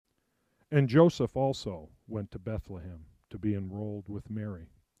And Joseph also went to Bethlehem to be enrolled with Mary,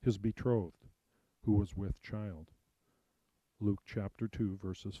 his betrothed, who was with child. Luke chapter 2,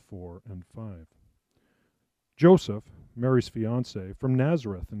 verses 4 and 5. Joseph, Mary's fiancé, from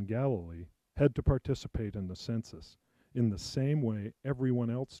Nazareth in Galilee, had to participate in the census in the same way everyone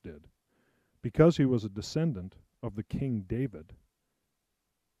else did. Because he was a descendant of the King David,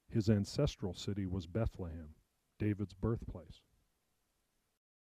 his ancestral city was Bethlehem, David's birthplace.